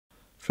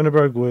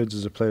Finnebrogue Woods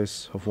is a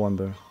place of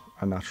wonder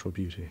and natural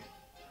beauty,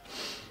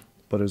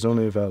 but is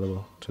only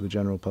available to the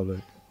general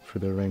public for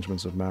the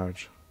arrangements of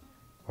marriage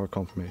or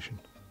confirmation.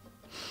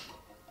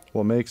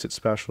 What makes it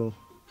special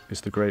is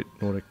the great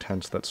Nordic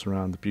tents that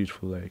surround the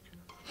beautiful lake.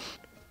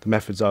 The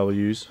methods I will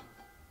use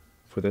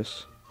for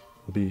this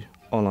will be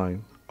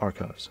online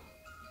archives.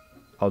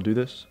 I'll do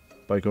this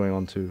by going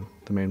onto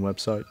the main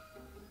website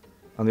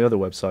and the other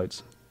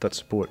websites that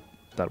support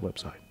that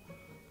website.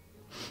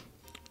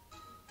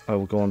 I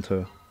will go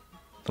onto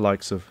the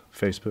likes of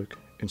Facebook,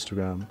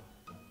 Instagram,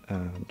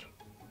 and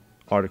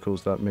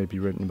articles that may be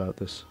written about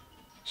this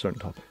certain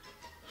topic.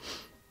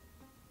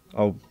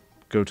 I'll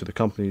go to the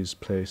company's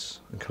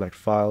place and collect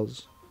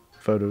files,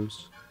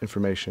 photos,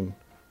 information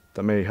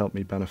that may help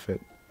me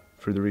benefit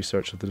through the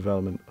research of the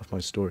development of my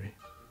story.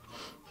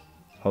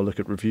 I'll look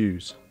at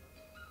reviews.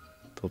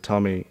 They'll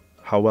tell me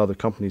how well the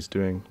company's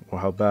doing or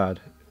how bad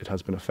it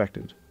has been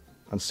affected,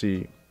 and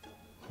see,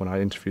 when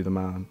I interview the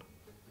man,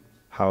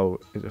 how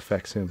it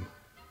affects him.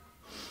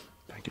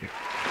 Thank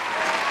you.